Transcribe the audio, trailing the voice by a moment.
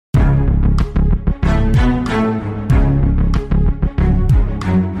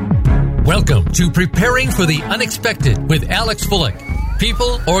to Preparing for the Unexpected with Alex Fullick.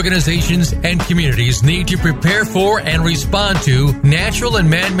 People, organizations, and communities need to prepare for and respond to natural and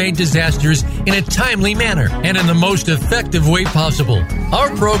man-made disasters in a timely manner and in the most effective way possible.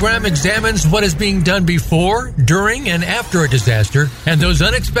 Our program examines what is being done before, during, and after a disaster and those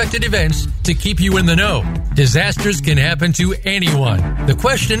unexpected events to keep you in the know. Disasters can happen to anyone. The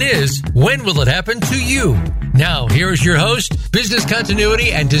question is, when will it happen to you? Now, here is your host, business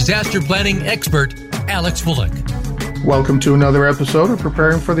continuity and disaster planning expert, Alex Fullick. Welcome to another episode of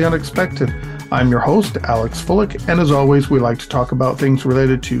Preparing for the Unexpected. I'm your host, Alex Fullick, and as always, we like to talk about things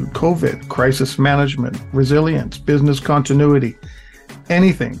related to COVID, crisis management, resilience, business continuity,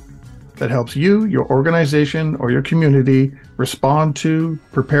 anything that helps you, your organization, or your community respond to,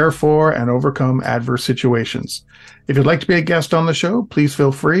 prepare for, and overcome adverse situations. If you'd like to be a guest on the show, please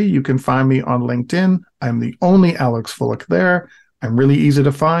feel free. You can find me on LinkedIn. I'm the only Alex Fullick there. I'm really easy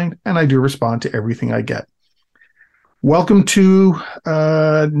to find, and I do respond to everything I get. Welcome to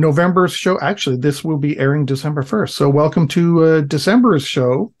November's show. Actually, this will be airing December 1st. So welcome to December's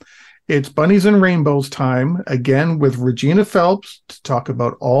show. It's Bunnies and Rainbows time, again with Regina Phelps to talk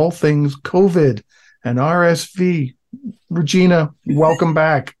about all things COVID and RSV. Regina, welcome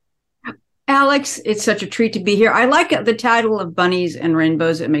back. Alex, it's such a treat to be here. I like the title of Bunnies and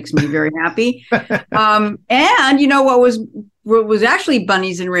Rainbows. It makes me very happy. And you know what was actually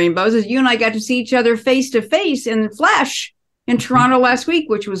Bunnies and Rainbows is you and I got to see each other face to face in the flesh in Toronto last week,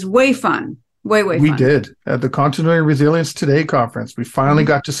 which was way fun. Way fun. We did. At the Continuity and Resilience Today conference, we finally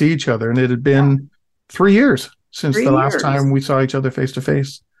got to see each other, and it had been 3 years since the last time we saw each other face to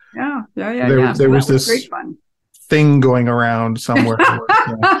face. Yeah. There was this great fun thing going around somewhere.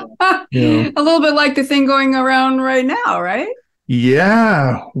 A little bit like the thing going around right now, right?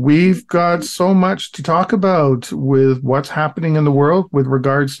 Yeah, we've got so much to talk about with what's happening in the world with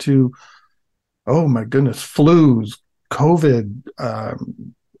regards to, oh my goodness, flus, COVID,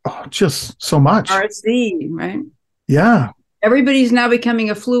 just so much. RSV, right? Yeah. Everybody's now becoming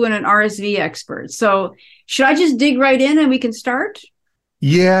a flu and an RSV expert. So should I just dig right in and we can start?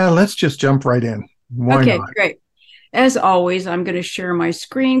 Yeah, let's just jump right in. Why not? Great. As always, I'm going to share my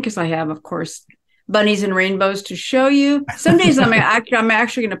screen because I have, of course, bunnies and rainbows to show you. Some days I'm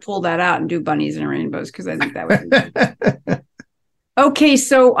actually going to pull that out and do bunnies and rainbows because I think that would be good. Okay,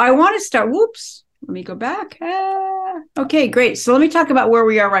 so I want to start. Whoops. Let me go back. Okay, great. So let me talk about where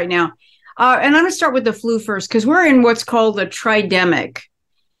we are right now. And I'm going to start with the flu first because we're in what's called the Tri-demic.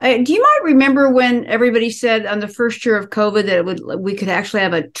 Do you might remember when everybody said on the first year of COVID that we could actually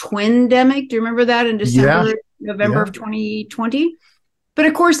have a twin-demic? Do you remember that in November of 2020? But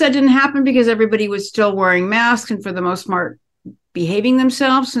of course, that didn't happen because everybody was still wearing masks and for the most part behaving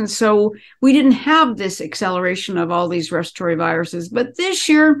themselves. And so we didn't have this acceleration of all these respiratory viruses. But this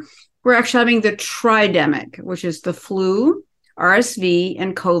year, we're actually having the Tri-demic, which is the flu, RSV,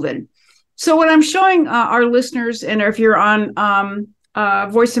 and COVID. So what I'm showing our listeners, and if you're on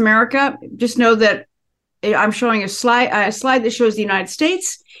Voice America, just know that I'm showing a slide that shows the United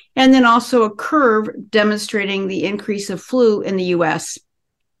States and then also a curve demonstrating the increase of flu in the U.S.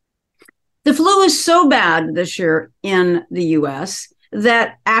 The flu is so bad this year in the U.S.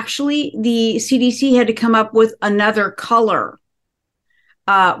 that actually the CDC had to come up with another color,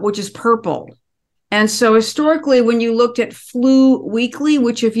 which is purple. And so historically, when you looked at Flu Weekly,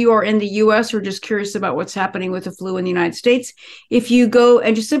 which if you are in the U.S. or just curious about what's happening with the flu in the United States, if you go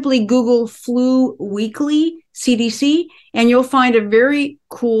and just simply Google Flu Weekly CDC, and you'll find a very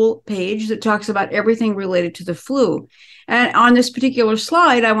cool page that talks about everything related to the flu. And on this particular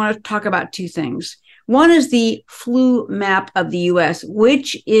slide, I want to talk about two things. One is the flu map of the U.S.,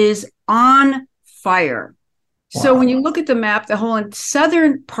 which is on fire. Wow. So when you look at the map, the whole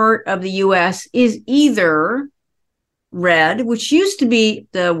southern part of the U.S. is either red, which used to be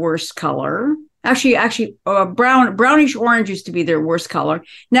the worst color. Actually, brownish orange used to be their worst color.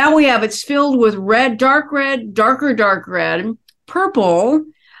 Now it's filled with red, dark red, dark red, purple,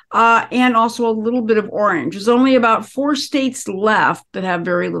 and also a little bit of orange. There's only about 4 states left that have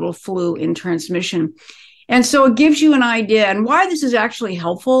very little flu in transmission. And so it gives you an idea, and why this is actually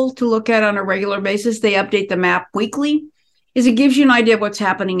helpful to look at on a regular basis. They update the map weekly, is it gives you an idea of what's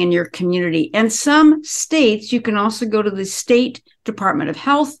happening in your community. And some states, you can also go to the State Department of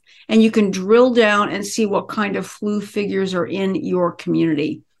Health, and you can drill down and see what kind of flu figures are in your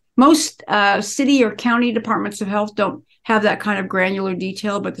community. Most city or county departments of health don't have that kind of granular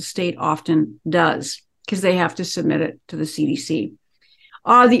detail, but the state often does because they have to submit it to the CDC.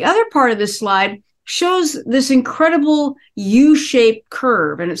 The other part of this slide shows this incredible U-shaped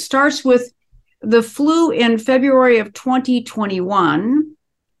curve, and it starts with the flu in February of 2021,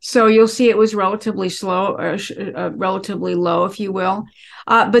 So you'll see it was relatively slow, relatively low, if you will.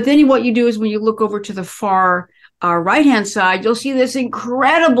 But then what you do is when you look over to the far right-hand side, you'll see this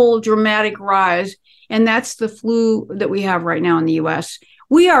incredible dramatic rise. And that's the flu that we have right now in the U.S.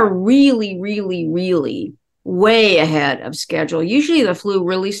 We are really, really, really way ahead of schedule. Usually the flu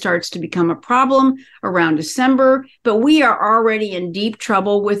really starts to become a problem around December, but we are already in deep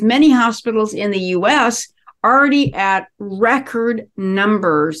trouble with many hospitals in the U.S. already at record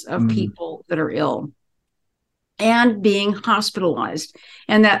numbers of people that are ill and being hospitalized.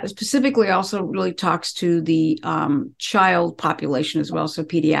 And that specifically also really talks to the child population as well, so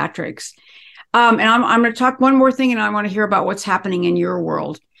pediatrics. And I'm going to talk one more thing, and I want to hear about what's happening in your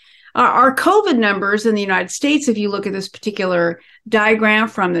world. Our COVID numbers in the United States, if you look at this particular diagram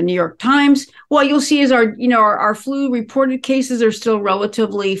from the New York Times, what you'll see is our flu reported cases are still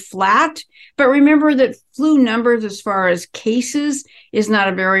relatively flat. But remember that flu numbers as far as cases is not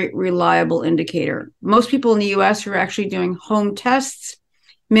a very reliable indicator. Most people in the U.S. are actually doing home tests.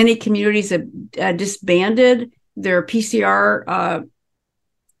 Many communities have disbanded their PCR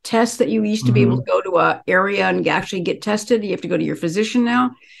tests that you used to be able to go to an area and actually get tested. You have to go to your physician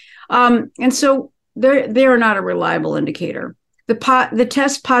now. And so they are not a reliable indicator. The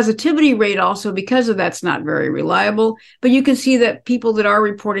test positivity rate also, because of that's not very reliable, but you can see that people that are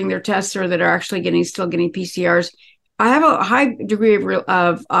reporting their tests or that are actually still getting PCRs, I have a high degree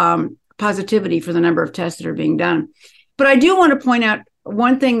of positivity for the number of tests that are being done. But I do want to point out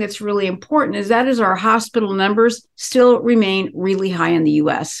one thing that's really important is our hospital numbers still remain really high in the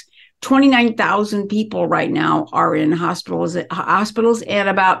U.S. 29,000 people right now are in hospitals, and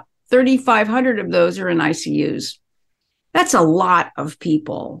about 3,500 of those are in ICUs. That's a lot of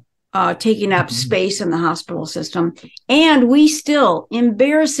people taking up space in the hospital system. And we still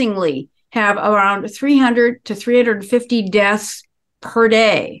embarrassingly have around 300 to 350 deaths per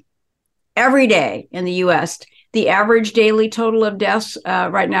day, every day in the U.S. The average daily total of deaths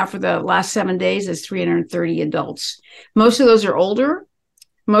right now for the last 7 days is 330 adults. Most of those are older.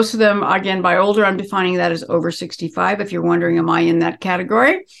 Most of them, again, by older, I'm defining that as over 65. If you're wondering, am I in that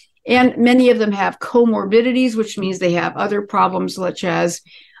category? And many of them have comorbidities, which means they have other problems such as,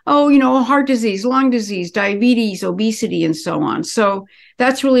 heart disease, lung disease, diabetes, obesity, and so on. So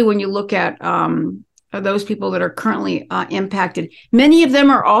that's really when you look at those people that are currently impacted. Many of them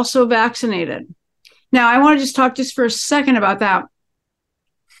are also vaccinated. Now, I want to just talk for a second about that.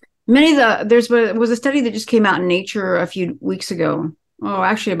 There was a study that just came out in Nature a few weeks ago. Oh,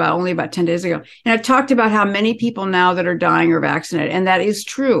 actually only about 10 days ago. And it talked about how many people now that are dying are vaccinated. And that is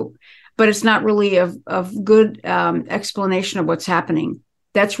true, but it's not really of good explanation of what's happening.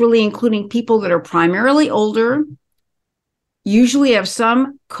 That's really including people that are primarily older, usually have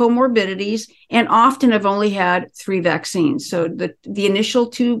some comorbidities, and often have only had 3 vaccines. So the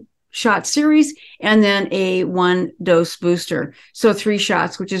initial 2-shot series and then a 1-dose booster. So 3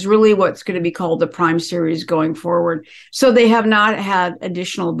 shots, which is really what's going to be called the prime series going forward. So they have not had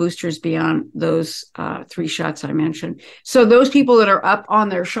additional boosters beyond those 3 shots I mentioned. So those people that are up on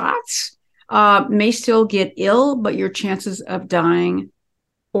their shots may still get ill, but your chances of dying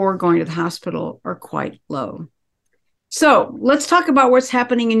or going to the hospital are quite low. So let's talk about what's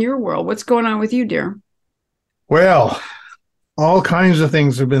happening in your world. What's going on with you, dear? Well, all kinds of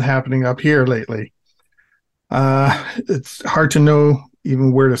things have been happening up here lately. It's hard to know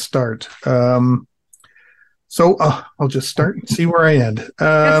even where to start. So I'll just start and see where I end.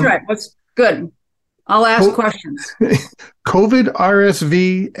 That's right. That's good. I'll ask questions. COVID,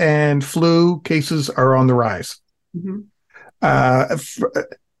 RSV, and flu cases are on the rise.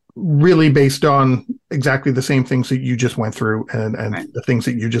 Really based on exactly the same things that you just went through and right. The things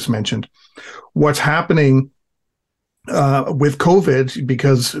that you just mentioned. What's happening with COVID,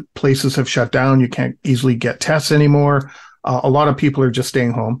 because places have shut down, you can't easily get tests anymore. A lot of people are just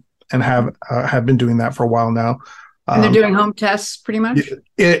staying home and have been doing that for a while now. And they're doing home tests pretty much?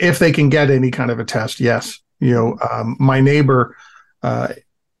 If they can get any kind of a test, yes. My neighbor,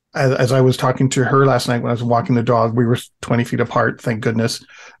 as I was talking to her last night when I was walking the dog, we were 20 feet apart, thank goodness.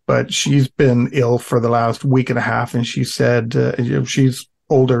 But she's been ill for the last week and a half. And she said, she's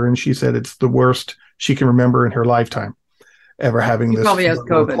older, and she said it's the worst she can remember in her lifetime, ever having this probably has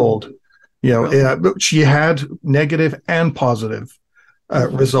COVID. Cold. But she had negative and positive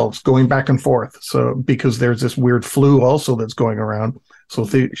results going back and forth. So because there's this weird flu also that's going around. So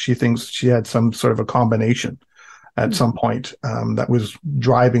she thinks she had some sort of a combination at some point that was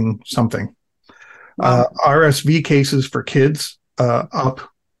driving something. Wow. RSV cases for kids up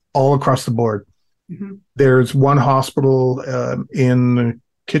all across the board. Mm-hmm. There's one hospital in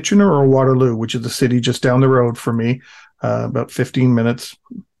Kitchener or Waterloo, which is the city just down the road from me, about 15 minutes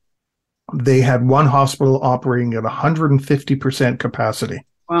They had one hospital operating at 150% capacity.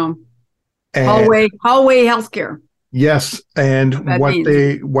 Wow. And Hallway healthcare. yes, and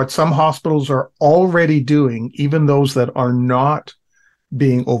what some hospitals are already doing, even those that are not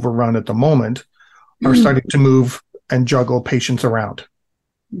being overrun at the moment, are starting to move and juggle patients around.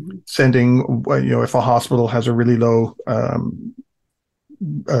 Sending, if a hospital has a really low, I'm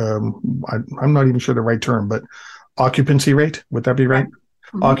not even sure the right term, but occupancy rate, would that be right?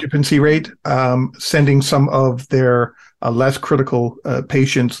 Occupancy rate, sending some of their less critical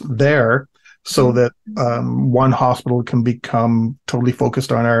patients there so that one hospital can become totally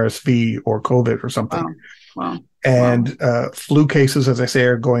focused on RSV or COVID or something. Wow. And flu cases, as I say,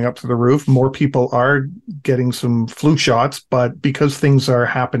 are going up to the roof. More people are getting some flu shots, but because things are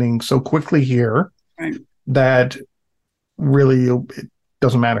happening so quickly here, that really it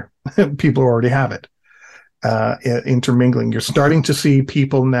doesn't matter. People already have it. Intermingling. You're starting to see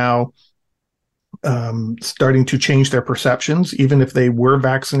people now starting to change their perceptions, even if they were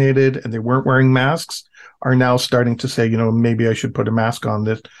vaccinated and they weren't wearing masks, are now starting to say, maybe I should put a mask on.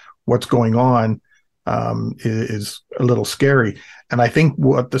 This, what's going on is a little scary. And I think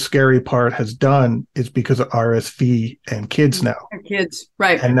what the scary part has done is because of RSV and kids now. Kids,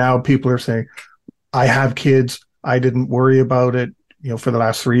 right. And now people are saying, I have kids. I didn't worry about it, for the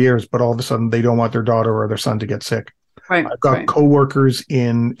last 3 years, but all of a sudden they don't want their daughter or their son to get sick. Right. I've got coworkers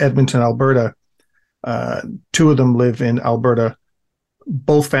in Edmonton, Alberta. 2 of them live in Alberta.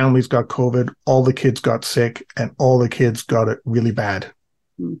 Both families got COVID. All the kids got sick, and all the kids got it really bad.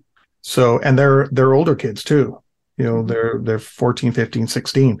 So, and they're older kids too. They're 14, 15,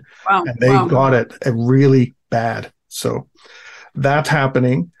 16. Wow. And they got it really bad. So that's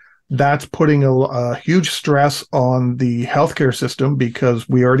happening. That's putting a huge stress on the healthcare system, because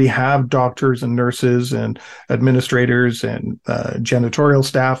we already have doctors and nurses and administrators and janitorial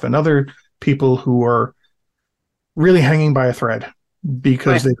staff and other people who are really hanging by a thread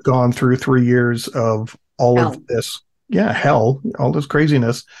because they've gone through 3 years of all of this. Yeah, hell, all this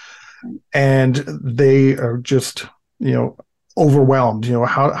craziness. And they are just, overwhelmed.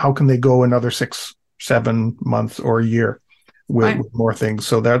 How can they go another 6, 7 months or a year with more things?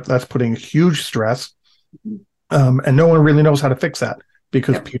 So that's putting huge stress. And no one really knows how to fix that,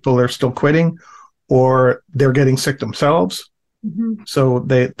 because people are still quitting or they're getting sick themselves. So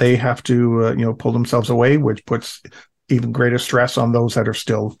they have to, pull themselves away, which puts even greater stress on those that are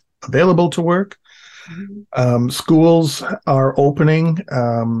still available to work. Schools are opening,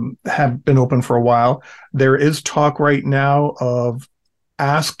 have been open for a while. There is talk right now of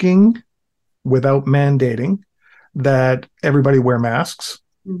asking, without mandating, that everybody wear masks.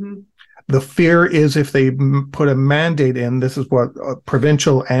 The fear is if they put a mandate in, this is what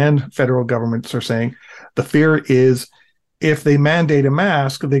provincial and federal governments are saying, the fear is if they mandate a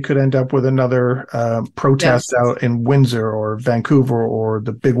mask, they could end up with another protest out in Windsor or Vancouver or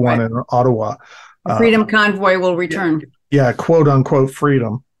the big one in Ottawa. Freedom Convoy will return. Yeah, quote unquote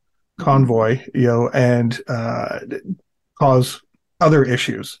freedom convoy, and cause other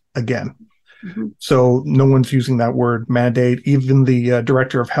issues again. So no one's using that word mandate. Even the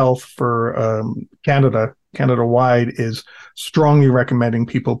director of health for Canada-wide is strongly recommending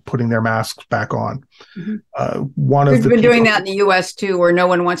people putting their masks back on. We've been doing that in the U.S. too, where no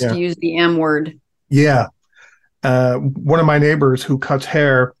one wants to use the M word. Yeah. One of my neighbors who cuts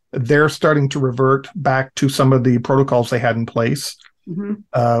hair, they're starting to revert back to some of the protocols they had in place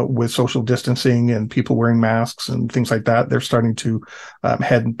with social distancing and people wearing masks and things like that. They're starting to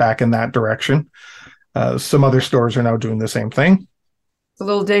head back in that direction. Some other stores are now doing the same thing. It's a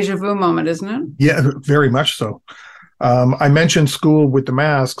little deja vu moment, isn't it? Yeah, very much so. I mentioned school with the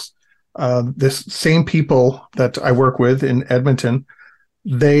masks. This same people that I work with in Edmonton,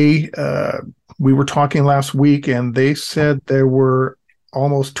 we were talking last week, and they said there were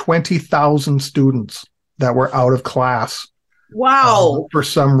almost 20,000 students that were out of class. Wow! For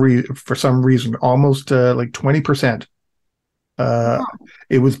some reason, almost like 20%.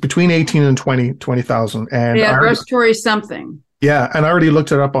 It was between 18 and 20,000. And respiratory something. Yeah, and I already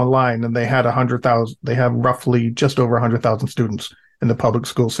looked it up online, and they had 100,000. They have roughly just over 100,000 students in the public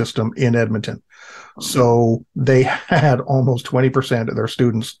school system in Edmonton. So they had almost 20% of their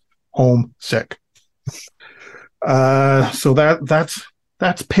students home sick. So that's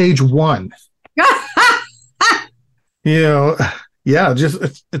page one. It's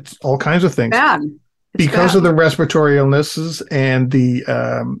all kinds of things. Because of the respiratory illnesses and the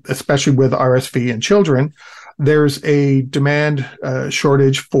especially with RSV in children, there's a demand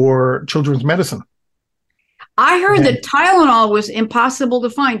shortage for children's medicine. I heard that Tylenol was impossible to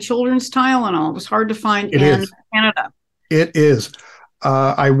find. Children's Tylenol was hard to find in Canada. It is.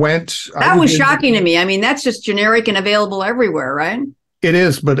 I went. That was shocking to me. I mean, that's just generic and available everywhere, right? It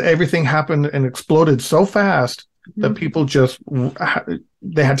is, but everything happened and exploded so fast that people just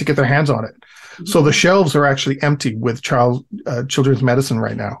they had to get their hands on it. So the shelves are actually empty with children's medicine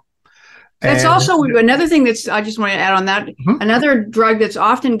right now. That's also another thing I just want to add on that. Another drug that's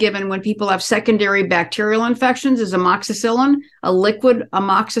often given when people have secondary bacterial infections is amoxicillin, a liquid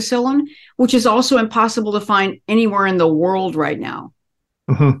amoxicillin, which is also impossible to find anywhere in the world right now.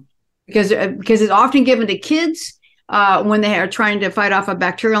 Because it's often given to kids when they are trying to fight off a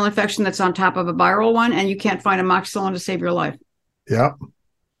bacterial infection that's on top of a viral one, and you can't find amoxicillin to save your life. Yeah.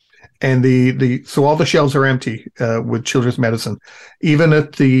 And so all the shelves are empty with children's medicine. Even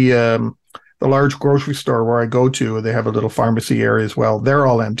at the large grocery store where I go to, they have a little pharmacy area as well. They're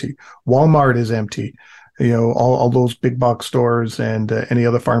all empty. Walmart is empty. All those big box stores and any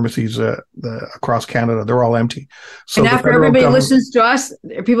other pharmacies across Canada, they're all empty. So and after everybody listens to us,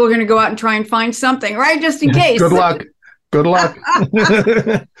 people are going to go out and try and find something, right? Just in case. Good luck. Good luck.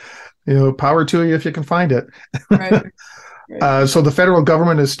 Power to you if you can find it. Right. So the federal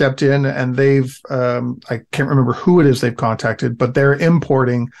government has stepped in and they've, I can't remember who it is they've contacted, but they're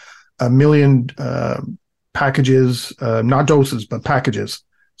importing 1 million packages, not doses, but packages.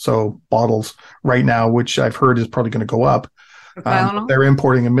 So bottles right now, which I've heard is probably going to go up. They're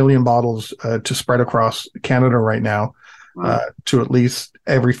importing 1 million bottles to spread across Canada right now. Wow. To at least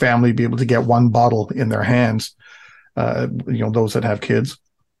every family be able to get one bottle in their hands, those that have kids.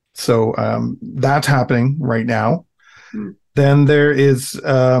 So that's happening right now. Then there is,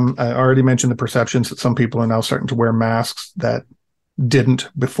 I already mentioned the perceptions that some people are now starting to wear masks that didn't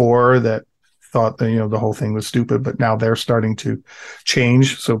before, that thought that, the whole thing was stupid, but now they're starting to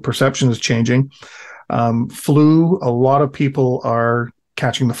change. So perception is changing. Flu, a lot of people are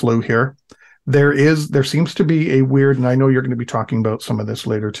catching the flu here. There seems to be a weird, and I know you're going to be talking about some of this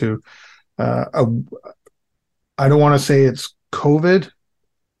later too. I don't want to say it's COVID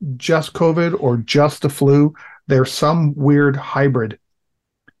or just the flu. There's some weird hybrid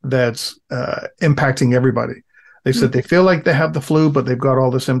that's impacting everybody. They said they feel like they have the flu, but they've got all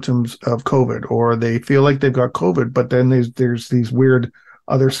the symptoms of COVID, or they feel like they've got COVID, but then there's these weird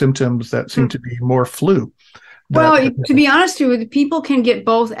other symptoms that seem to be more flu. Well, to be honest with you, people can get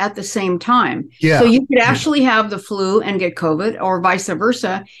both at the same time. Yeah. So you could actually have the flu and get COVID, or vice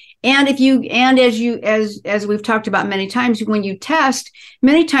versa. And as we've talked about many times, when you test,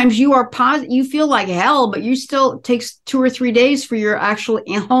 many times you are positive, you feel like hell, but it takes 2 or 3 days for your actual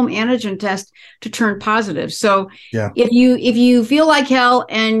home antigen test to turn positive. So if you feel like hell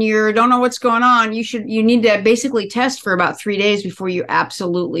and you don't know what's going on, you need to basically test for about 3 days before you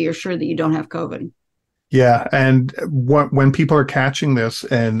absolutely are sure that you don't have COVID. Yeah. And when people are catching this,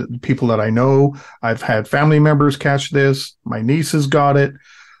 and people that I know, I've had family members catch this, my niece has got it.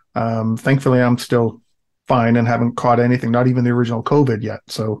 Thankfully, I'm still fine and haven't caught anything, not even the original COVID yet.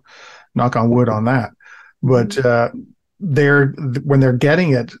 So knock on wood on that. But when they're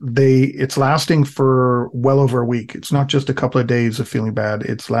getting it, it's lasting for well over a week. It's not just a couple of days of feeling bad.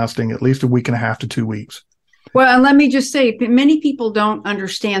 It's lasting at least a week and a half to 2 weeks. Well, and let me just say, many people don't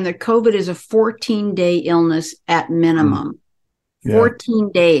understand that COVID is a 14-day illness at minimum.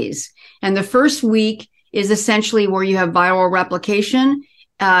 14 days. And the first week is essentially where you have viral replication.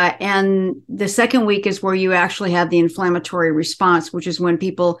 And the second week is where you actually have the inflammatory response, which is when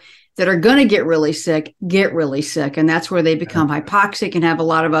people that are going to get really sick. And that's where they become hypoxic and have a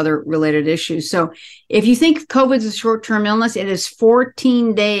lot of other related issues. So if you think COVID is a short-term illness, it is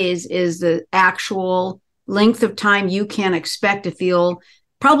 14 days is the actual length of time you can expect to feel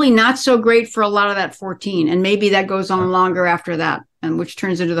probably not so great for a lot of that 14. And maybe that goes on longer after that, and which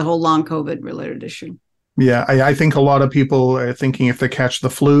turns into the whole long COVID related issue. Yeah, I think a lot of people are thinking if they catch the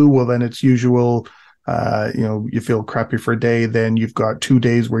flu, well, then it's usual, you feel crappy for a day, then you've got 2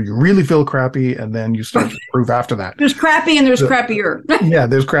 days where you really feel crappy, and then you start to improve after that. There's crappy and there's crappier. Yeah,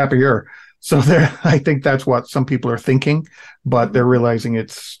 there's crappier. So I think that's what some people are thinking, but they're realizing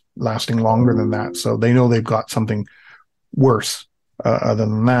it's lasting longer than that. So they know they've got something worse other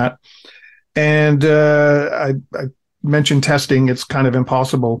than that. And I mentioned testing. It's kind of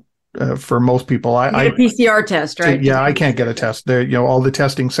impossible for most people. You get a PCR test, right? I can't get a test. There, all the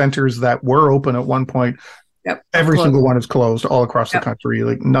testing centers that were open at one point, every single one is closed all across the country.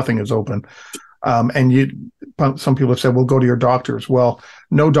 Like nothing is open. And some people have said, well, go to your doctors. Well,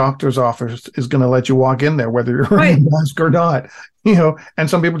 no doctor's office is going to let you walk in there, whether you're wearing a mask or not, and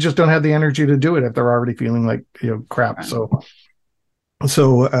some people just don't have the energy to do it if they're already feeling like, crap. Right.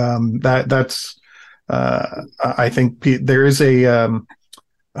 So that's, I think there is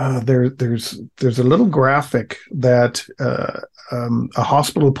There's a little graphic that a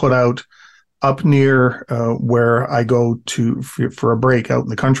hospital put out up near where I go to for a break out in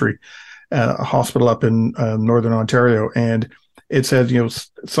the country, a hospital up in Northern Ontario, and it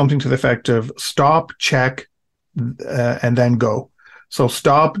says, something to the effect of stop, check, and then go. So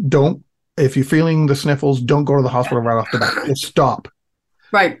stop, don't, if you're feeling the sniffles, don't go to the hospital right off the bat. Just stop.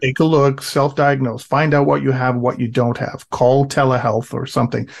 Right. Take a look, self-diagnose, find out what you have, what you don't have. Call telehealth or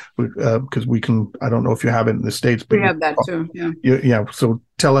something, because we can, I don't know if you have it in the States, but we have that too. Yeah. Yeah. So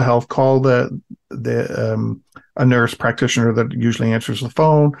telehealth, call a nurse practitioner that usually answers the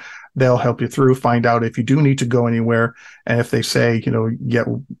phone. They'll help you through, find out if you do need to go anywhere. And if they say, yeah,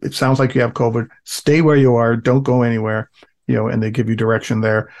 it sounds like you have COVID, stay where you are, don't go anywhere, and they give you direction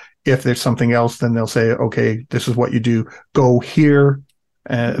there. If there's something else, then they'll say, okay, this is what you do. Go here,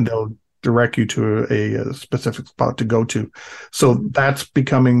 and they'll direct you to a specific spot to go to. So that's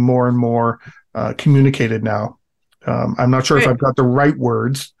becoming more and more communicated now. I'm not sure if I've got the right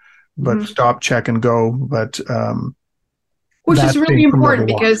words, but stop, check, and go. But which is really important,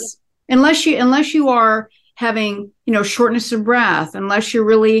 because unless you are having, shortness of breath, unless you're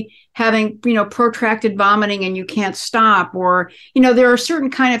really having, protracted vomiting and you can't stop, or, there are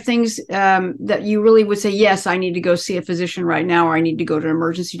certain kind of things that you really would say, yes, I need to go see a physician right now, or I need to go to an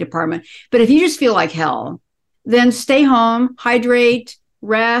emergency department. But if you just feel like hell, then stay home, hydrate,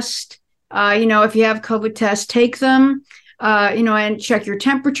 rest. If you have COVID tests, take them. And check your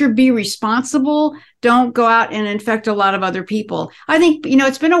temperature, be responsible. Don't go out and infect a lot of other people. I think,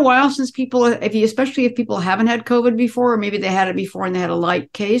 it's been a while since people, especially if people haven't had COVID before, or maybe they had it before and they had a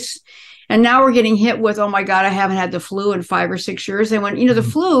light case. And now we're getting hit with, oh my God, I haven't had the flu in 5 or 6 years. And when, the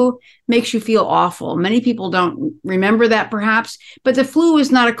flu makes you feel awful. Many people don't remember that perhaps, but the flu is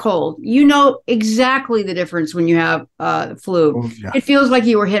not a cold. You know exactly the difference when you have the flu. Oh, yeah. It feels like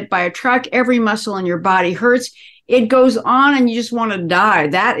you were hit by a truck. Every muscle in your body hurts. It goes on and you just want to die.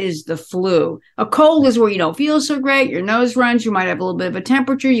 That is the flu. A cold is where you don't feel so great. Your nose runs. You might have a little bit of a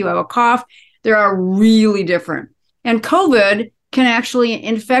temperature. You have a cough. They are really different. And COVID can actually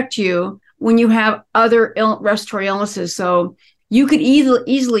infect you when you have other respiratory illnesses. So you could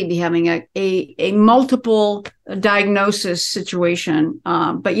easily be having a multiple diagnosis situation.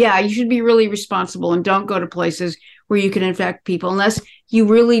 But yeah, you should be really responsible and don't go to places where you can infect people unless you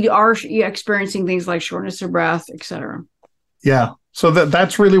really are experiencing things like shortness of breath, et cetera. Yeah. So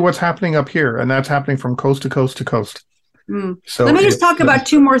that's really what's happening up here. And that's happening from coast to coast to coast. So let me just talk about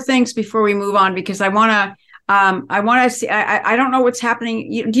 2 more things before we move on, because I want to see, I don't know what's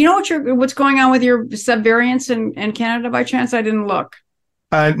happening. Do you know what's going on with your subvariants in Canada by chance? I didn't look.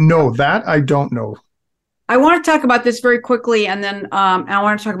 No, that I don't know. I want to talk about this very quickly, and then I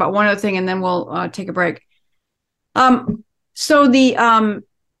want to talk about one other thing, and then we'll take a break. So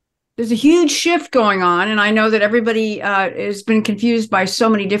there's a huge shift going on, and I know that everybody has been confused by so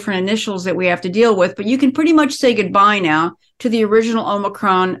many different initials that we have to deal with, but you can pretty much say goodbye now to the original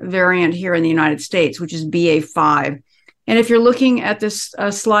Omicron variant here in the United States, which is BA.5. And if you're looking at this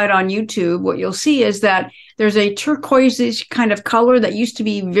slide on YouTube, what you'll see is that there's a turquoise kind of color that used to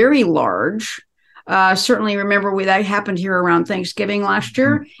be very large. Certainly remember that happened here around Thanksgiving last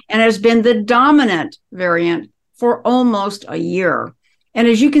year, and has been the dominant variant for almost a year. And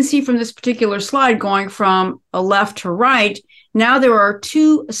as you can see from this particular slide, going from a left to right, now there are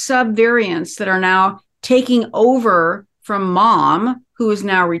 2 subvariants that are now taking over from Mom, who is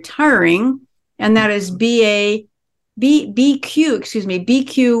now retiring, and that is BQ.1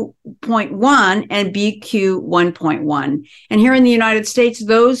 and BQ.1.1. And here in the United States,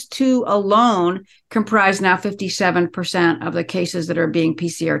 those 2 alone comprise now 57% of the cases that are being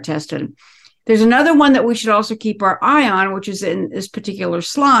PCR tested. There's another one that we should also keep our eye on, which is in this particular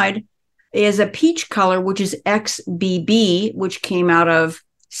slide, is a peach color, which is XBB, which came out of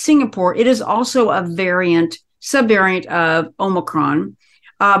Singapore. It is also a subvariant of Omicron,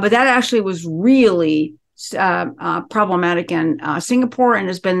 but that actually was really problematic in Singapore, and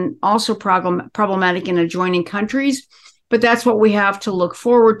has been also problematic in adjoining countries. But that's what we have to look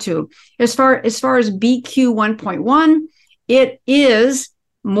forward to. As far as BQ.1.1, it is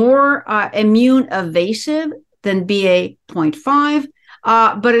more immune evasive than BA.5.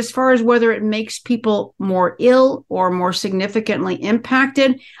 But as far as whether it makes people more ill or more significantly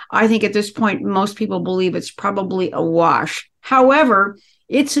impacted, I think at this point, most people believe it's probably a wash. However,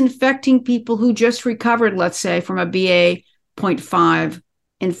 it's infecting people who just recovered, let's say, from a BA.5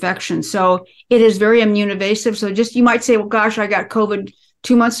 infection. So it is very immune evasive. So you might say, well, gosh, I got COVID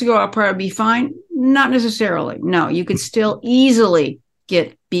 2 months ago, I'll probably be fine. Not necessarily. No, you could still easily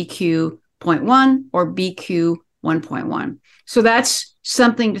get BQ.1 or BQ.1.1. So that's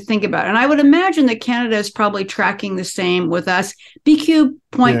something to think about. And I would imagine that Canada is probably tracking the same with us.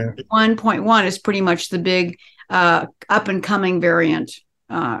 BQ.1.1 is pretty much the big up and coming variant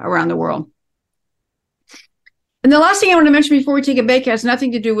around the world. And the last thing I want to mention before we take a break has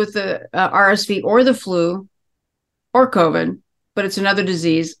nothing to do with the RSV or the flu or COVID, but it's another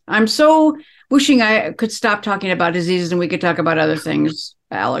disease. I'm so wishing I could stop talking about diseases and we could talk about other things,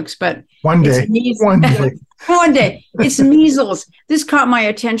 Alex, but one day. One day. It's measles. This caught my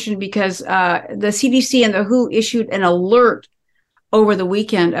attention because the CDC and the WHO issued an alert over the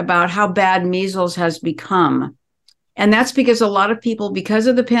weekend about how bad measles has become. And that's because a lot of people, because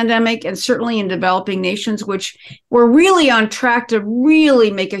of the pandemic, and certainly in developing nations, which were really on track to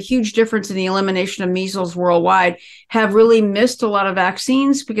really make a huge difference in the elimination of measles worldwide, have really missed a lot of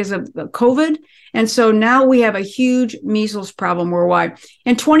vaccines because of the COVID. And so now we have a huge measles problem worldwide.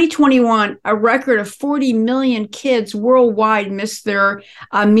 In 2021, a record of 40 million kids worldwide missed their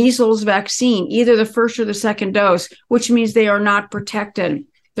measles vaccine, either the first or the second dose, which means they are not protected.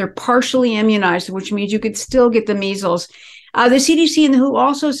 They're partially immunized, which means you could still get the measles. The CDC and the WHO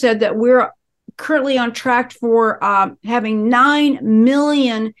also said that we're currently on track for having 9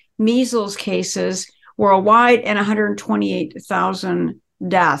 million measles cases worldwide and 128,000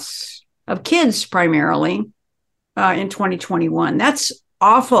 deaths of kids primarily in 2021. That's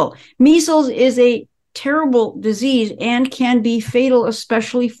awful. Measles is a terrible disease and can be fatal,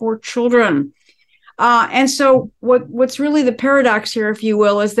 especially for children. And so what's really the paradox here, if you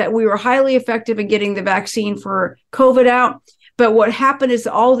will, is that we were highly effective in getting the vaccine for COVID out. But what happened is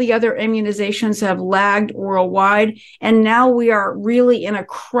all the other immunizations have lagged worldwide. And now we are really in a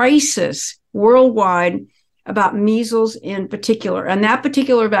crisis worldwide about measles in particular. And that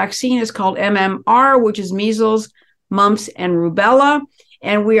particular vaccine is called MMR, which is measles, mumps, and rubella.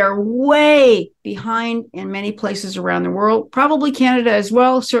 And we are way behind in many places around the world, probably Canada as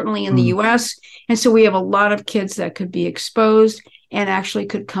well, certainly in the US. And so we have a lot of kids that could be exposed and actually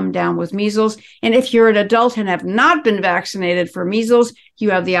could come down with measles. And if you're an adult and have not been vaccinated for measles,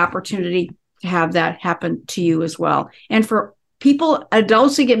 you have the opportunity to have that happen to you as well. And for people,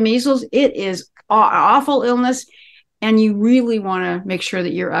 adults who get measles, it is an awful illness. And you really want to make sure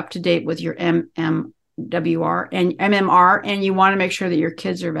that you're up to date with your MMR, and you want to make sure that your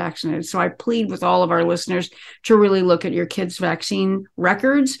kids are vaccinated. So I plead with all of our listeners to really look at your kids' vaccine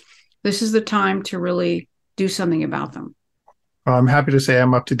records. This is the time to really do something about them. I'm happy to say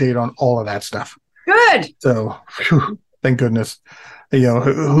I'm up to date on all of that stuff. Good. So thank goodness.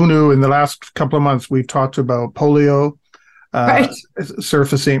 Who knew in the last couple of months we've talked about polio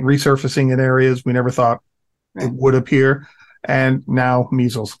resurfacing in areas we never thought it would appear, and now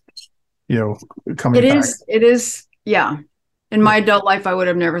measles. Coming back. It is. Yeah. In my adult life, I would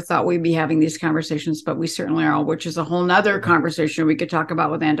have never thought we'd be having these conversations, but we certainly are, which is a whole nother conversation we could talk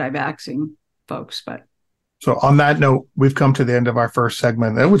about with anti-vaxxing folks. But so on that note, we've come to the end of our first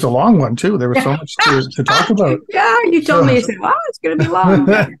segment. It was a long one too. There was so much to talk about. Yeah. You told me, you said, wow, it's going to be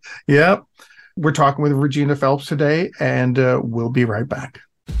long. Yep. We're talking with Regina Phelps today, and we'll be right back.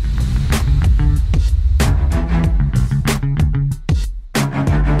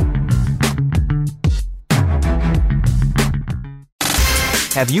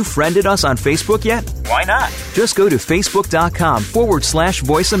 Have you friended us on Facebook yet? Why not? Just go to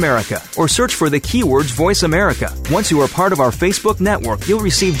facebook.com/Voice America or search for the keywords Voice America. Once you are part of our Facebook network, you'll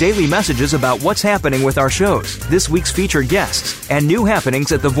receive daily messages about what's happening with our shows, this week's featured guests, and new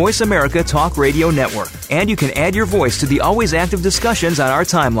happenings at the Voice America Talk Radio Network. And you can add your voice to the always active discussions on our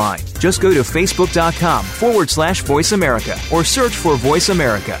timeline. Just go to facebook.com/Voice America or search for Voice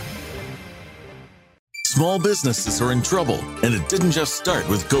America. Small businesses are in trouble, and it didn't just start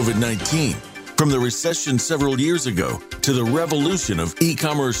with COVID-19. From the recession several years ago to the revolution of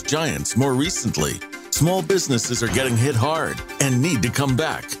e-commerce giants more recently, small businesses are getting hit hard and need to come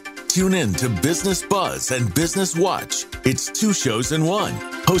back. Tune in to Business Buzz and Business Watch. It's 2 shows in one,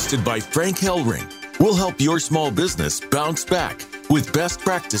 hosted by Frank Hellring. We'll help your small business bounce back with best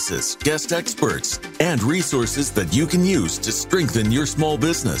practices, guest experts, and resources that you can use to strengthen your small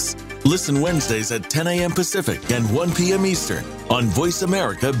business. Listen Wednesdays at 10 a.m. Pacific and 1 p.m. Eastern on Voice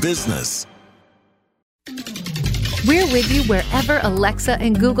America Business. We're with you wherever Alexa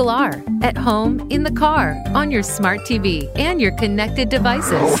and Google are. At home, in the car, on your smart TV, and your connected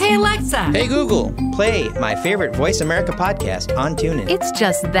devices. Hey, Alexa. Hey, Google. Play my favorite Voice America podcast on TuneIn. It's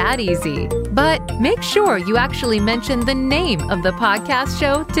just that easy. But make sure you actually mention the name of the podcast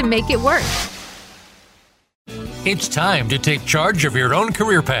show to make it work. It's time to take charge of your own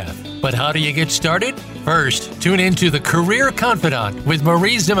career path. But how do you get started? First, tune into The Career Confidant with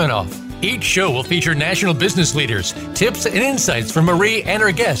Marie Zimenoff. Each show will feature national business leaders, tips and insights from Marie and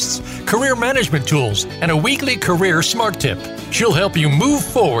her guests, career management tools, and a weekly career smart tip. She'll help you move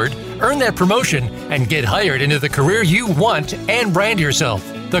forward, earn that promotion, and get hired into the career you want and brand yourself.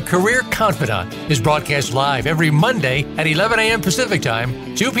 The Career Confidant is broadcast live every Monday at 11 a.m. Pacific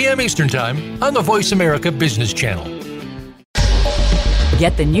Time, 2 p.m. Eastern Time on the Voice America Business Channel.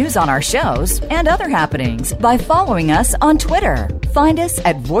 Get the news on our shows and other happenings by following us on Twitter. Find us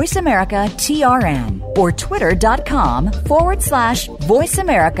at Voice America TRN or twitter.com/Voice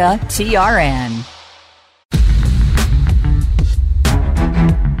America TRN.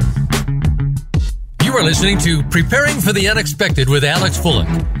 You are listening to Preparing for the Unexpected with Alex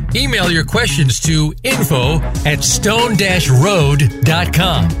Fullick. Email your questions to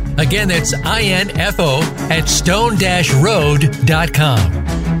info@stone-road.com. Again, that's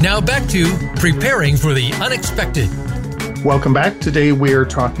info@stone-road.com. Now back to Preparing for the Unexpected. Welcome back. Today we are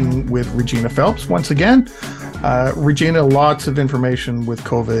talking with Regina Phelps once again. Regina, lots of information with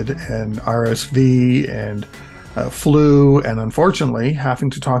COVID and RSV and flu, and unfortunately having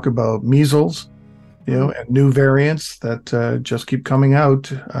to talk about measles, and new variants that just keep coming out.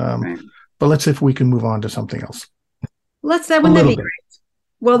 Right. But let's see if we can move on to something else. Wouldn't that be great?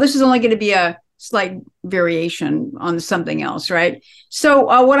 Well, this is only going to be a slight variation on something else, right? So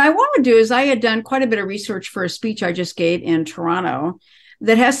what I want to do is I had done quite a bit of research for a speech I just gave in Toronto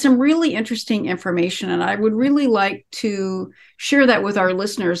that has some really interesting information, and I would really like to share that with our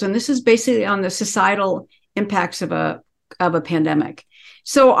listeners. And this is basically on the societal impacts of a pandemic.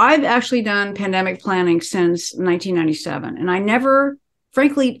 So I've actually done pandemic planning since 1997, and I never,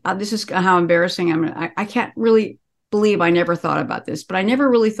 frankly, this is how embarrassing I can't really believe I never thought about this, but I never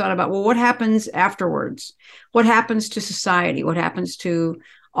really thought about, well, what happens afterwards? What happens to society? What happens to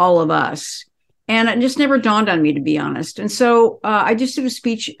all of us? And it just never dawned on me, to be honest. And so I just did a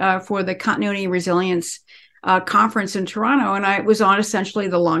speech for the Continuity and Resilience conference in Toronto, and I was on essentially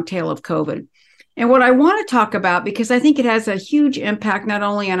the long tail of COVID. And what I want to talk about, because I think it has a huge impact, not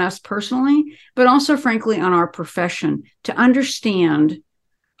only on us personally, but also, frankly, on our profession, to understand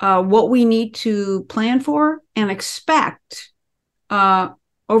what we need to plan for and expect over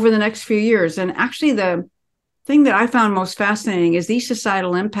the next few years. And actually, the thing that I found most fascinating is these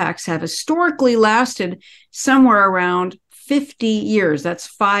societal impacts have historically lasted somewhere around 50 years. That's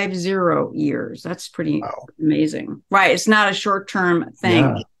 50 years. That's pretty amazing, right? It's not a short-term thing.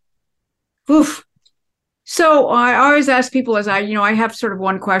 Yeah. Oof. So I always ask people, I have sort of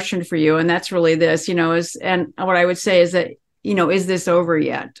one question for you, and that's really this, and what I would say is that, is this over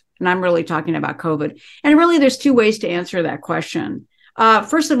yet? And I'm really talking about COVID. And really, there's two ways to answer that question.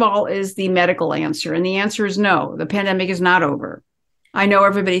 First of all is the medical answer. And the answer is no, the pandemic is not over. I know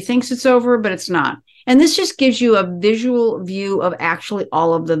everybody thinks it's over, but it's not. And this just gives you a visual view of actually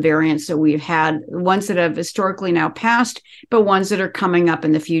all of the variants that we've had, ones that have historically now passed, but ones that are coming up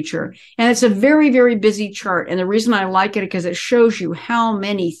in the future. And it's a very, very busy chart. And the reason I like it is because it shows you how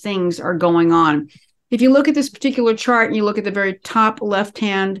many things are going on. If you look at this particular chart and you look at the very top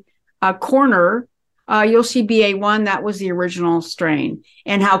left-hand corner, you'll see BA1, that was the original strain.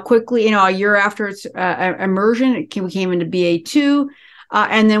 And how quickly, a year after its immersion, we came into BA2.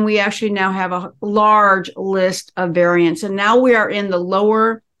 And then we actually now have a large list of variants. And now we are in the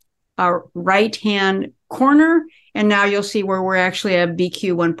lower right-hand corner. And now you'll see where we're actually at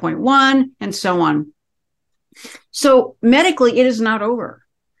BQ 1.1 and so on. So medically, it is not over.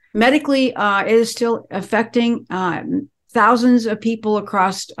 Medically, it is still affecting thousands of people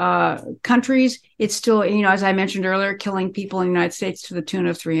across countries. It's still, as I mentioned earlier, killing people in the United States to the tune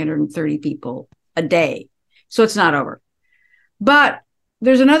of 330 people a day. So it's not over. But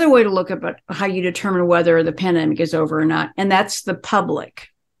there's another way to look at how you determine whether the pandemic is over or not, and that's the public.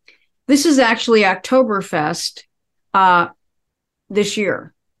 This is actually Oktoberfest this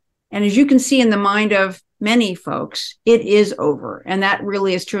year. And as you can see in the mind of many folks, it is over. And that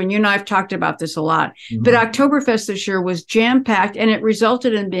really is true. And you and I have talked about this a lot. Mm-hmm. But Oktoberfest this year was jam-packed, and it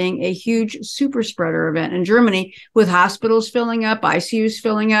resulted in being a huge super spreader event in Germany, with hospitals filling up, ICUs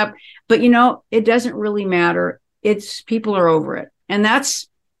filling up. But, it doesn't really matter. People are over it. And that's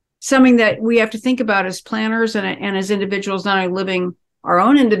something that we have to think about as planners and as individuals, not only living our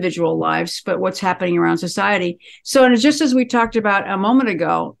own individual lives, but what's happening around society. So, and just as we talked about a moment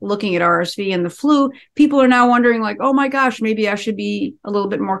ago, looking at RSV and the flu, people are now wondering oh my gosh, maybe I should be a little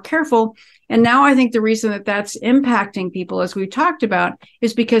bit more careful. And now I think the reason that that's impacting people, as we talked about,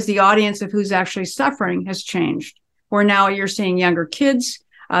 is because the audience of who's actually suffering has changed. Where now you're seeing younger kids,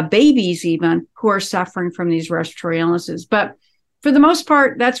 babies even, who are suffering from these respiratory illnesses. But for the most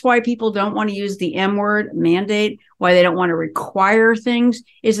part, that's why people don't want to use the M word, mandate, why they don't want to require things,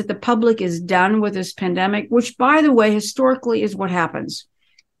 is that the public is done with this pandemic, which, by the way, historically is what happens.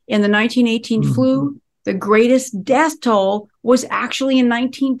 In the 1918 flu, the greatest death toll was actually in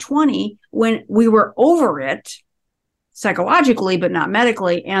 1920 when we were over it psychologically, but not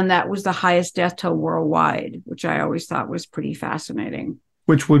medically. And that was the highest death toll worldwide, which I always thought was pretty fascinating.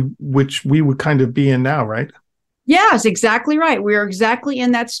 Which we would kind of be in now, right? Yes, exactly right. We are exactly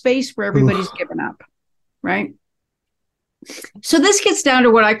in that space where everybody's given up, right? So this gets down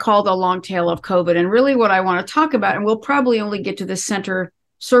to what I call the long tail of COVID, and really what I want to talk about, and we'll probably only get to the center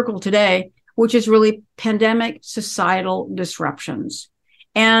circle today, which is really pandemic societal disruptions.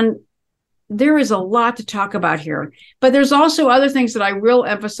 And there is a lot to talk about here, but there's also other things that I will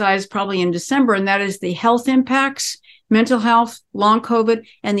emphasize probably in December, and that is the health impacts, mental health, long COVID,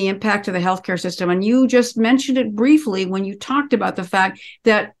 and the impact of the healthcare system. And you just mentioned it briefly when you talked about the fact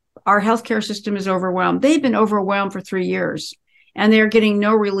that our healthcare system is overwhelmed. They've been overwhelmed for 3 years, and they're getting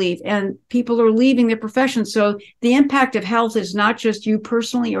no relief, and people are leaving their profession. So the impact of health is not just you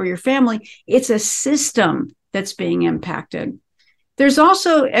personally or your family, it's a system that's being impacted. There's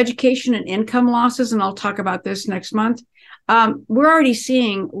also education and income losses, and I'll talk about this next month. We're already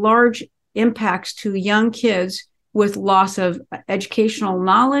seeing large impacts to young kids with loss of educational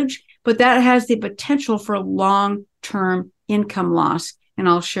knowledge, but that has the potential for long-term income loss, and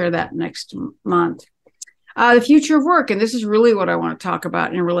I'll share that next month. The future of work, and this is really what I want to talk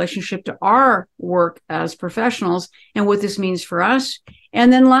about in relationship to our work as professionals and what this means for us.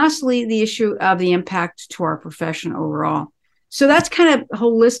 And then lastly, the issue of the impact to our profession overall. So that's kind of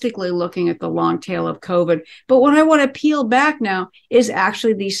holistically looking at the long tail of COVID. But what I want to peel back now is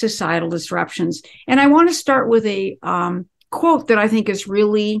actually these societal disruptions. And I want to start with a quote that I think is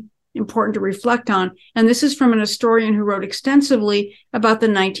really important to reflect on. And this is from an historian who wrote extensively about the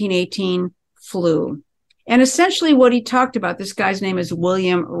 1918 flu. And essentially what he talked about, this guy's name is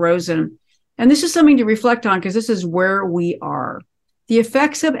William Rosen. And this is something to reflect on because this is where we are. The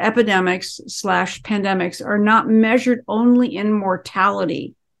effects of epidemics/pandemics are not measured only in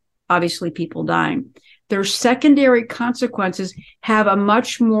mortality, obviously people dying. Their secondary consequences have a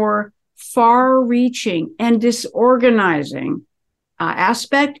much more far-reaching and disorganizing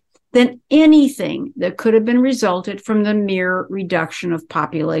aspect than anything that could have been resulted from the mere reduction of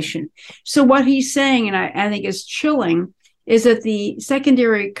population. So what he's saying, and I think is chilling, is that the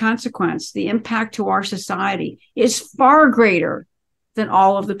secondary consequence, the impact to our society, is far greater than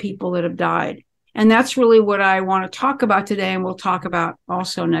all of the people that have died. And that's really what I want to talk about today, and we'll talk about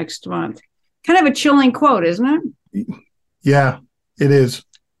also next month. Kind of a chilling quote, isn't it? Yeah, it is.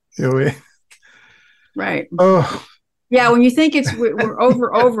 Right. Oh. Yeah, when you think we're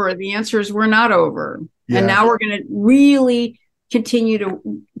over, the answer is we're not over. Yeah. And now we're going to really continue to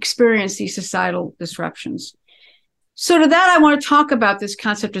experience these societal disruptions. So to that, I want to talk about this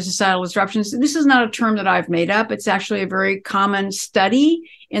concept of societal disruptions. This is not a term that I've made up. It's actually a very common study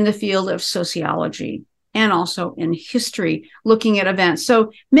in the field of sociology and also in history, looking at events.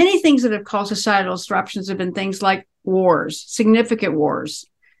 So many things that have caused societal disruptions have been things like wars, significant wars.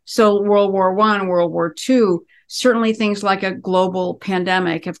 So World War I, World War II, certainly things like a global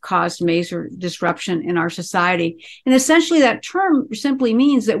pandemic have caused major disruption in our society. And essentially that term simply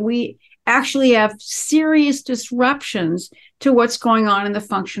means that we actually have serious disruptions to what's going on in the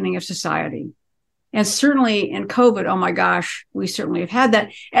functioning of society. And certainly in COVID, oh my gosh, we certainly have had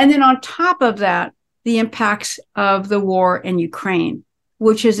that. And then on top of that, the impacts of the war in Ukraine,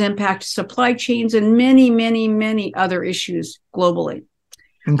 which has impacted supply chains and many, many, many other issues globally.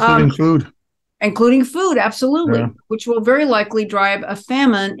 Including food. Including food, absolutely, yeah. Which will very likely drive a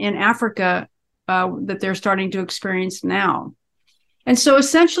famine in Africa that they're starting to experience now. And so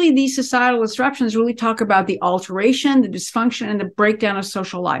essentially these societal disruptions really talk about the alteration, the dysfunction, and the breakdown of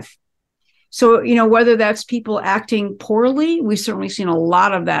social life. So, whether that's people acting poorly, we've certainly seen a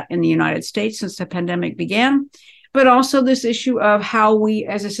lot of that in the United States since the pandemic began, but also this issue of how we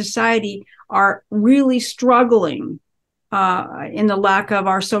as a society are really struggling in the lack of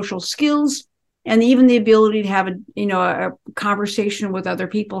our social skills and even the ability to have a conversation with other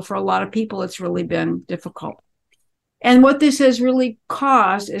people. For a lot of people, it's really been difficult. And what this has really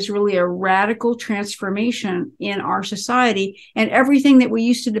caused is really a radical transformation in our society, and everything that we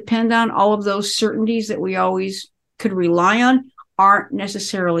used to depend on, all of those certainties that we always could rely on, aren't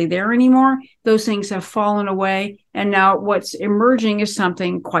necessarily there anymore. Those things have fallen away. And now what's emerging is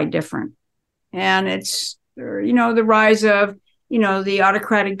something quite different. And it's, the rise of, the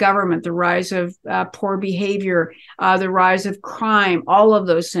autocratic government, the rise of poor behavior, the rise of crime, all of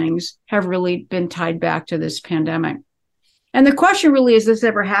those things have really been tied back to this pandemic. And the question really is, this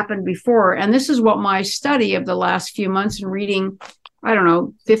ever happened before? And this is what my study of the last few months and reading,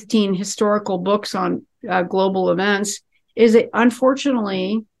 15 historical books on global events is that,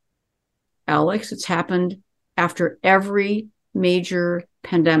 unfortunately, Alex, it's happened after every major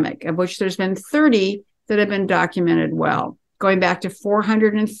pandemic, of which there's been 30 that have been documented well, going back to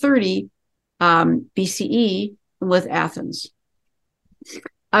 430 BCE with Athens.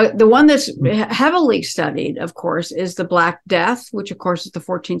 The one that's heavily studied, of course, is the Black Death, which, of course, is the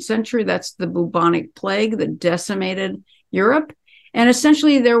 14th century. That's the bubonic plague that decimated Europe. And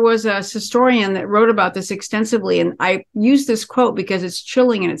essentially, there was a historian that wrote about this extensively. And I use this quote because it's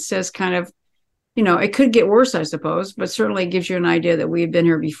chilling, and it says kind of, it could get worse, I suppose, but certainly it gives you an idea that we've been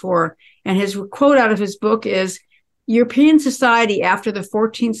here before. And his quote out of his book is, European society after the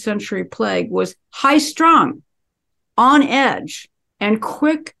 14th century plague was high-strung, on edge, and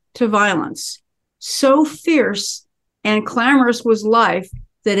quick to violence. So fierce and clamorous was life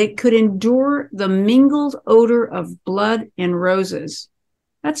that it could endure the mingled odor of blood and roses.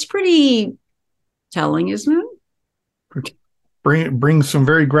 That's pretty telling, isn't it? Bring some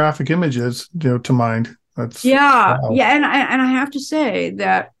very graphic images, to mind. That's wow. Yeah, and I have to say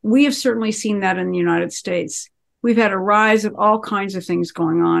that we have certainly seen that in the United States. We've had a rise of all kinds of things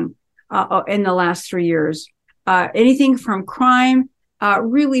going on in the last 3 years. Anything from crime,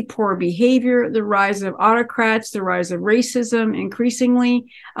 really poor behavior, the rise of autocrats, the rise of racism, increasingly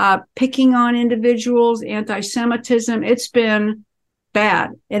picking on individuals, anti-Semitism. It's been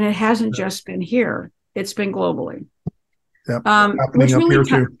bad, and it hasn't just been here. It's been globally. Yep, happening up here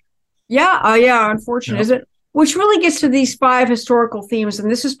too. Unfortunate, yep. Is it? Which really gets to these 5 historical themes,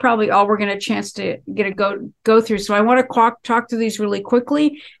 and this is probably all we're going to chance to go through. So I want to talk through these really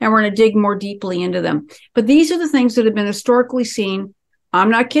quickly, and we're going to dig more deeply into them. But these are the things that have been historically seen.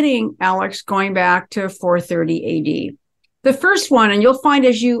 I'm not kidding, Alex, going back to 430 AD. The first one, and you'll find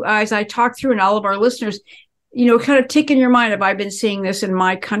as I talk through, and all of our listeners, kind of tick in your mind, have I been seeing this in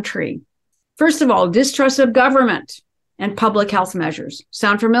my country? First of all, distrust of government and public health measures.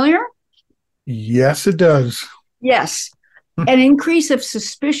 Sound familiar? Yes, it does. Yes. An increase of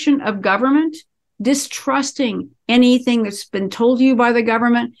suspicion of government, distrusting anything that's been told to you by the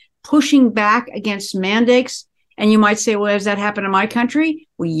government, pushing back against mandates. And you might say, well, has that happened in my country?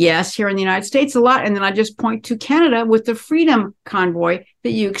 Well, yes, here in the United States, a lot. And then I just point to Canada with the Freedom Convoy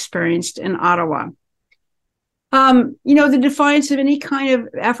that you experienced in Ottawa. The defiance of any kind of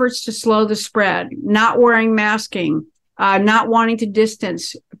efforts to slow the spread, not wearing masking, not wanting to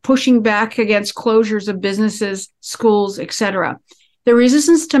distance, pushing back against closures of businesses, schools, etc. The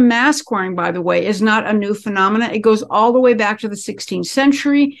resistance to mask wearing, by the way, is not a new phenomenon. It goes all the way back to the 16th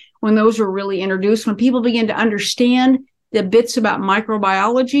century when those were really introduced, when people began to understand the bits about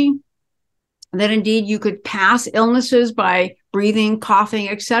microbiology, that indeed you could pass illnesses by breathing, coughing,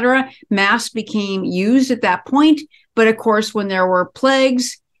 etc. Masks became used at that point. But of course, when there were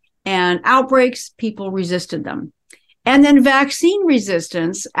plagues and outbreaks, people resisted them. And then vaccine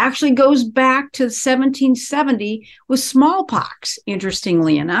resistance actually goes back to 1770 with smallpox,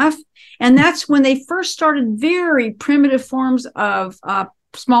 interestingly enough. And that's when they first started very primitive forms of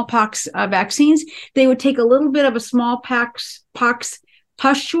smallpox vaccines. They would take a little bit of a smallpox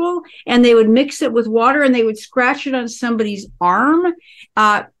pustule and they would mix it with water and they would scratch it on somebody's arm.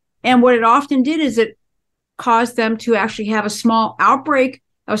 And what it often did is it caused them to actually have a small outbreak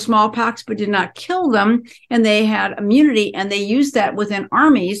of smallpox, but did not kill them. And they had immunity, and they used that within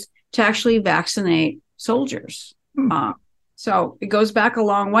armies to actually vaccinate soldiers. So it goes back a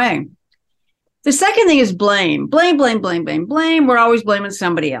long way. The second thing is blame. Blame. We're always blaming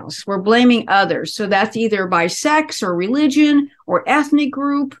somebody else. We're blaming others. So that's either by sex or religion or ethnic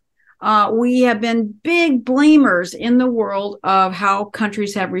group. We have been big blamers in the world of how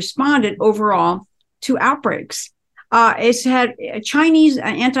countries have responded overall to outbreaks. It's had Chinese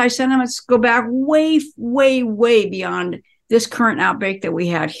anti-Semites go back way, way, way beyond this current outbreak that we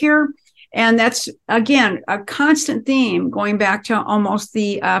had here. And that's, again, a constant theme going back to almost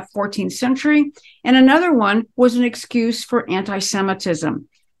the 14th century. And another one was an excuse for anti-Semitism,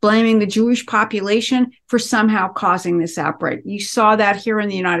 blaming the Jewish population for somehow causing this outbreak. You saw that here in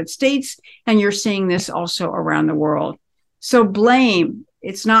the United States, and you're seeing this also around the world. So blame.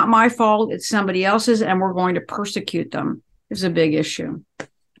 It's not my fault, it's somebody else's, and we're going to persecute them, is a big issue.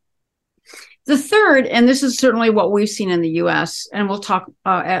 The third, and this is certainly what we've seen in the U.S., and we'll talk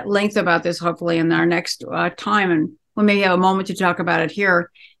at length about this hopefully in our next time, and we may have a moment to talk about it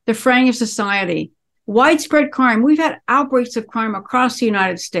here, the fraying of society. Widespread crime. We've had outbreaks of crime across the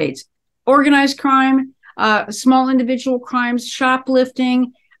United States. Organized crime, small individual crimes,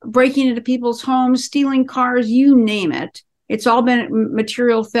 shoplifting, breaking into people's homes, stealing cars, you name it. It's all been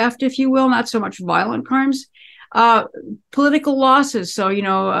material theft, if you will, not so much violent crimes. Political losses. So,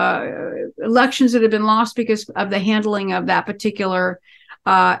 elections that have been lost because of the handling of that particular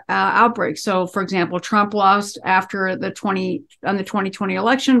outbreak. So, for example, Trump lost after the 2020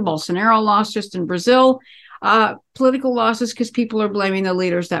 election. Bolsonaro lost just in Brazil. Political losses because people are blaming the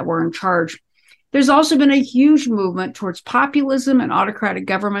leaders that were in charge. There's also been a huge movement towards populism and autocratic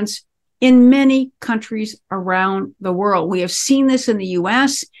governments in many countries around the world. We have seen this in the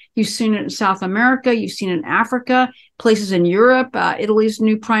U.S. You've seen it in South America. You've seen it in Africa, places in Europe, Italy's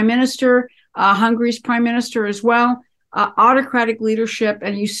new prime minister, Hungary's prime minister as well, autocratic leadership.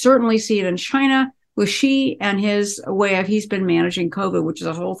 And you certainly see it in China with Xi and his way of he's been managing COVID, which is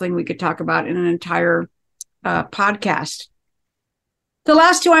a whole thing we could talk about in an entire podcast. The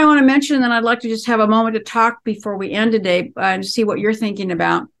last two I want to mention, and then I'd like to just have a moment to talk before we end today and see what you're thinking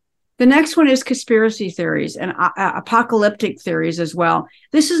about. The next one is conspiracy theories and apocalyptic theories as well.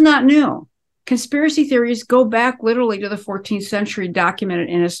 This is not new. Conspiracy theories go back literally to the 14th century, documented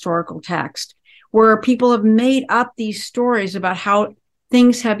in historical text, where people have made up these stories about how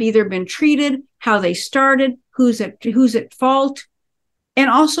things have either been treated, how they started, who's at fault. And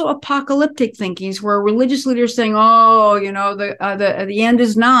also apocalyptic thinkings where religious leaders saying, the end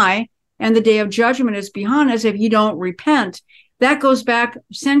is nigh and the day of judgment is behind us if you don't repent. That goes back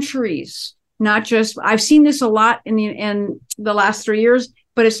centuries, not just, I've seen this a lot in the last 3 years,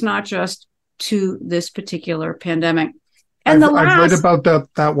 but it's not just to this particular pandemic. And I've read about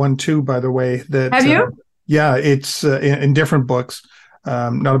that one too, by the way. Have you? Yeah, it's in different books,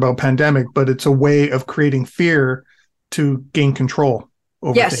 not about pandemic, but it's a way of creating fear to gain control.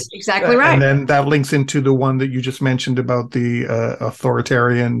 Yes, things. Exactly right. And then that links into the one that you just mentioned about the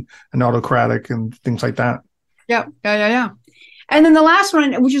authoritarian and autocratic and things like that. Yeah. And then the last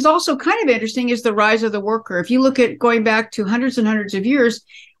one, which is also kind of interesting, is the rise of the worker. If you look at going back to hundreds and hundreds of years,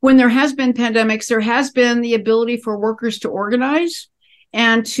 when there has been pandemics, there has been the ability for workers to organize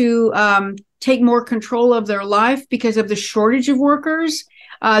and to take more control of their life because of the shortage of workers.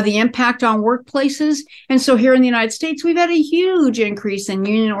 The impact on workplaces. And so here in the United States, we've had a huge increase in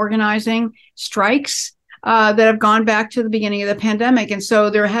union organizing, strikes that have gone back to the beginning of the pandemic. And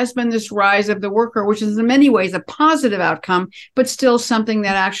so there has been this rise of the worker, which is in many ways a positive outcome, but still something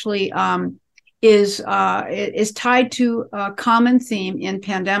that actually is tied to a common theme in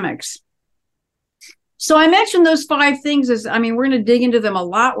pandemics. So I mentioned those 5 things we're going to dig into them a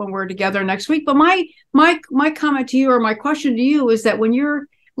lot when we're together next week. But my comment to you, or my question to you, is that when you're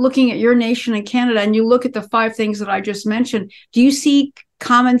looking at your nation and Canada and you look at the 5 things that I just mentioned, do you see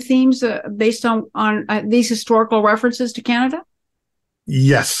common themes based on these historical references to Canada?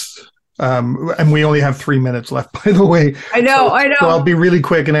 Yes. And we only have 3 minutes left, by the way. I know. So I'll be really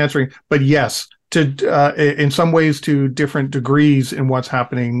quick in answering. But yes, in some ways to different degrees in what's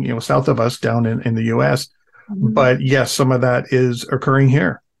happening, south of us down in the U.S. Mm-hmm. But yes, some of that is occurring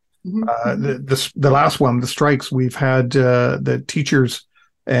here. Mm-hmm. The last one, the strikes, we've had the teachers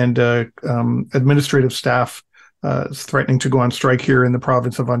and administrative staff threatening to go on strike here in the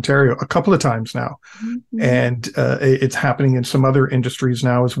province of Ontario a couple of times now. Mm-hmm. And it's happening in some other industries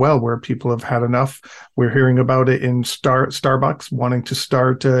now as well, where people have had enough. We're hearing about it in Starbucks wanting to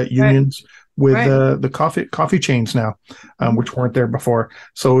start unions. Right. With the coffee chains now, which weren't there before.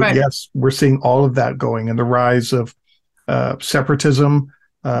 So yes, we're seeing all of that going, and the rise of separatism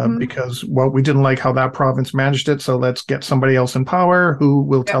because we didn't like how that province managed it. So let's get somebody else in power who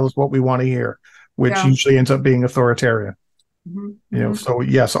will tell us what we want to hear, which usually ends up being authoritarian. Mm-hmm. So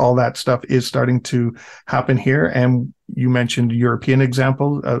yes, all that stuff is starting to happen here. And you mentioned European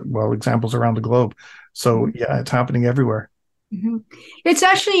examples, examples around the globe. So yeah, it's happening everywhere. Mm-hmm.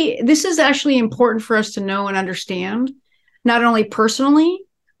 This is actually important for us to know and understand, not only personally,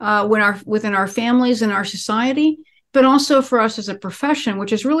 within our families and our society, but also for us as a profession,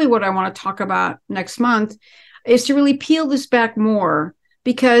 which is really what I want to talk about next month, is to really peel this back more,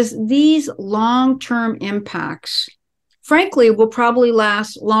 because these long-term impacts, frankly, will probably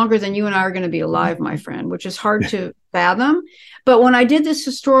last longer than you and I are going to be alive, my friend, which is hard to fathom. But when I did this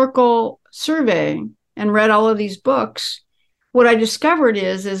historical survey and read all of these books, what I discovered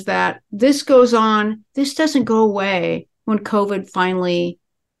is that this goes on. This doesn't go away when COVID finally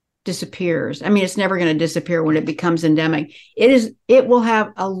disappears. I mean, it's never going to disappear when it becomes endemic. It will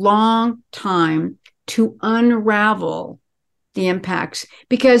have a long time to unravel the impacts,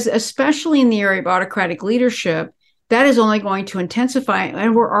 because especially in the area of autocratic leadership, that is only going to intensify.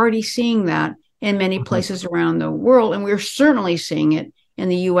 And we're already seeing that in many places around the world. And we're certainly seeing it in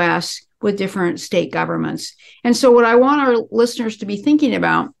the U.S. with different state governments. And so what I want our listeners to be thinking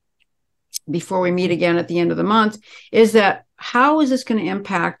about before we meet again at the end of the month, is that how is this going to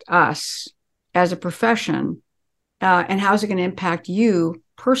impact us as a profession? And how is it going to impact you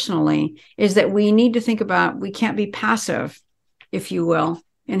personally? Is that we need to think about, we can't be passive, if you will,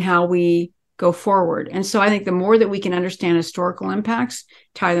 in how we go forward. And so I think the more that we can understand historical impacts,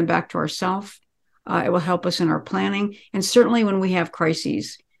 tie them back to ourselves, it will help us in our planning. And certainly when we have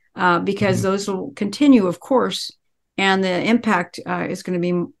crises, because those will continue, of course, and the impact is going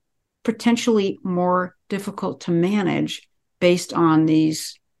to be potentially more difficult to manage based on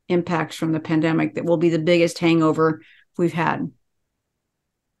these impacts from the pandemic that will be the biggest hangover we've had.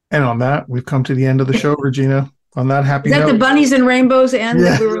 And on that, we've come to the end of the show, Regina. On that happy note. Is that the bunnies and rainbows end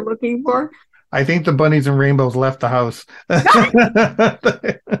that we were looking for? I think the bunnies and rainbows left the house.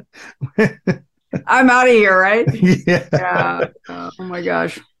 I'm out of here, right? Yeah. Oh my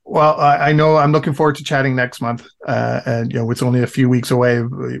gosh. Well, I know I'm looking forward to chatting next month. And, it's only a few weeks away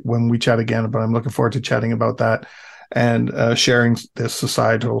when we chat again, but I'm looking forward to chatting about that and sharing the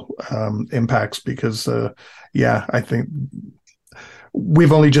societal impacts because, I think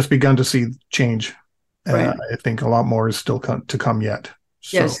we've only just begun to see change. Right. I think a lot more is still to come yet.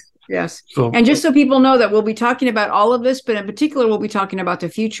 So, Yes. So, and just so people know that we'll be talking about all of this, but in particular, we'll be talking about the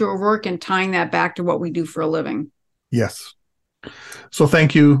future of work and tying that back to what we do for a living. Yes. So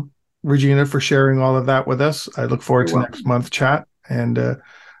thank you, Regina, for sharing all of that with us. I look forward to next month's chat, and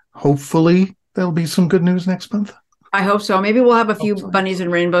hopefully there'll be some good news next month. I hope so. Maybe we'll have a few bunnies and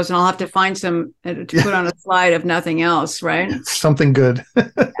rainbows, and I'll have to find some to put on a slide if nothing else, right? Something good.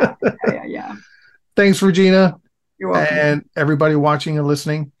 Yeah. Thanks, Regina. You're welcome. And everybody watching and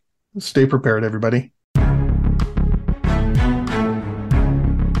listening, stay prepared, everybody.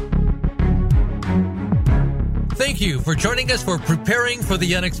 Thank you for joining us for Preparing for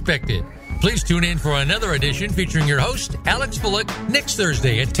the Unexpected. Please tune in for another edition featuring your host, Alex Bullock, next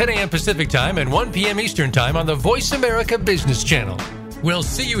Thursday at 10 a.m. Pacific Time and 1 p.m. Eastern Time on the Voice America Business Channel. We'll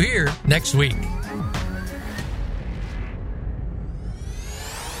see you here next week.